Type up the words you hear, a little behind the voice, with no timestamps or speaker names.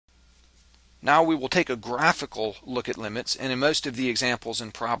Now we will take a graphical look at limits, and in most of the examples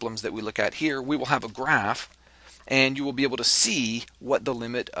and problems that we look at here, we will have a graph, and you will be able to see what the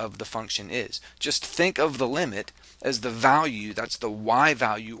limit of the function is. Just think of the limit as the value, that's the y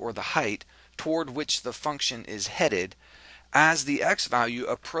value or the height, toward which the function is headed as the x value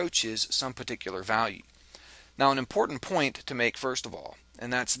approaches some particular value. Now, an important point to make first of all,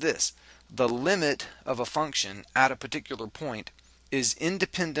 and that's this: the limit of a function at a particular point is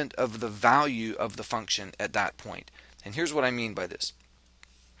independent of the value of the function at that point. And here's what I mean by this.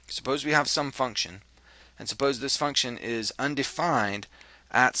 Suppose we have some function, and suppose this function is undefined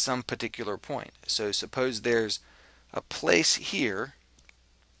at some particular point. So suppose there's a place here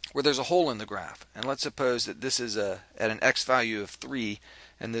where there's a hole in the graph, and let's suppose that this is at an x value of 3,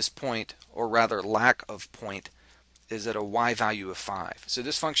 and this point, or rather lack of point, is at a y value of 5. So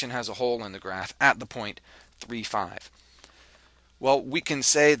this function has a hole in the graph at the point 3, 5. Well, we can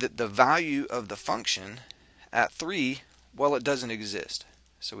say that the value of the function at 3, well, it doesn't exist.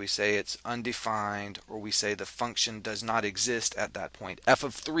 So we say it's undefined, or we say the function does not exist at that point. F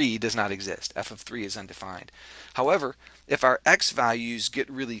of 3 does not exist. F of 3 is undefined. However, if our x values get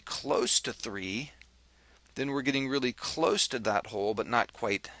really close to 3, then we're getting really close to that hole, but not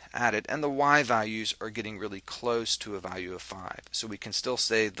quite at it, and the y values are getting really close to a value of 5. So we can still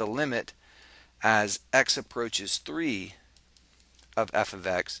say the limit as x approaches 3 of f of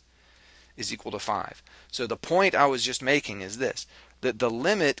x is equal to 5. So the point I was just making is this, that the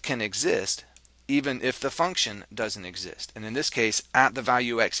limit can exist even if the function doesn't exist. And in this case, at the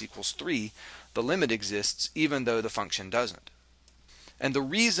value x equals 3, the limit exists even though the function doesn't. And the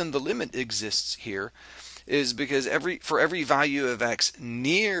reason the limit exists here is because for every value of x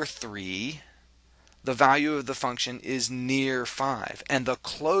near 3, the value of the function is near 5. And the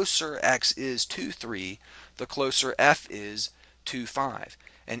closer x is to 3, the closer f is to 5.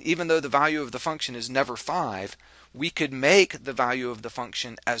 And even though the value of the function is never 5, we could make the value of the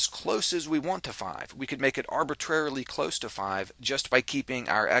function as close as we want to 5. We could make it arbitrarily close to 5 just by keeping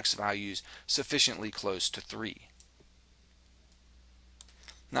our x values sufficiently close to 3.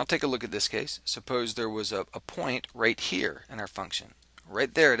 Now take a look at this case. Suppose there was a point right here in our function.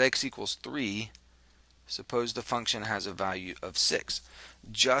 Right there at x equals 3, suppose the function has a value of 6.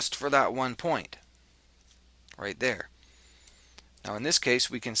 Just for that one point. Right there. Now in this case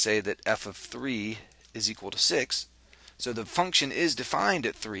we can say that f of 3 is equal to 6. So the function is defined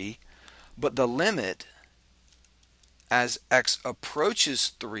at 3, but the limit as x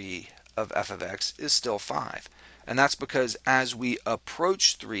approaches 3 of f of x is still 5. And that's because as we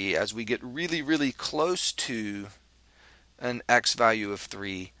approach 3, as we get really, really close to an x value of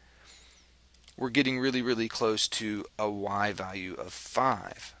 3, we're getting really, really close to a y value of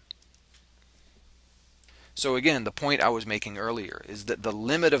 5. So again, the point I was making earlier is that the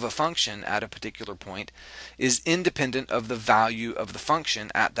limit of a function at a particular point is independent of the value of the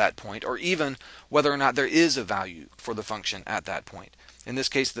function at that point, or even whether or not there is a value for the function at that point. In this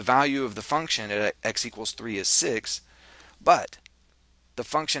case, the value of the function at x equals 3 is 6, but the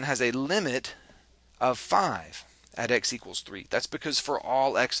function has a limit of 5 at x equals 3. That's because for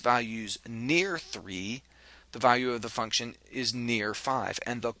all x values near 3, the value of the function is near 5.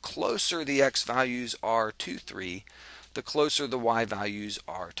 And the closer the x values are to 3, the closer the y values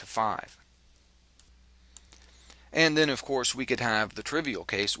are to 5. And then, of course, we could have the trivial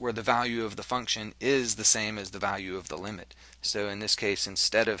case where the value of the function is the same as the value of the limit. So in this case,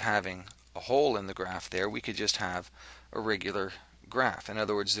 instead of having a hole in the graph there, we could just have a regular graph. In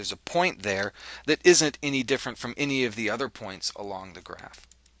other words, there's a point there that isn't any different from any of the other points along the graph.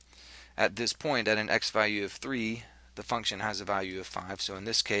 At this point, at an x value of 3, the function has a value of 5. So in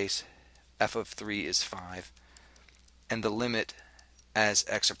this case, f of 3 is 5. And the limit as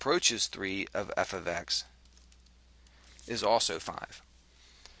x approaches 3 of f of x is also 5.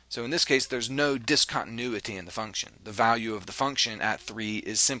 So in this case, there's no discontinuity in the function. The value of the function at 3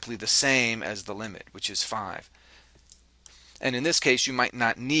 is simply the same as the limit, which is 5. And in this case, you might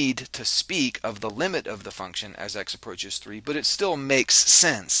not need to speak of the limit of the function as x approaches 3, but it still makes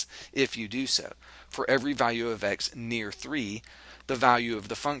sense if you do so. For every value of x near 3, the value of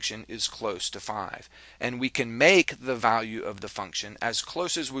the function is close to 5. And we can make the value of the function as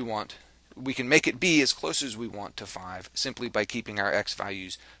close as we want. We can make it be as close as we want to 5 simply by keeping our x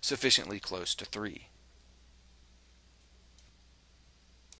values sufficiently close to 3.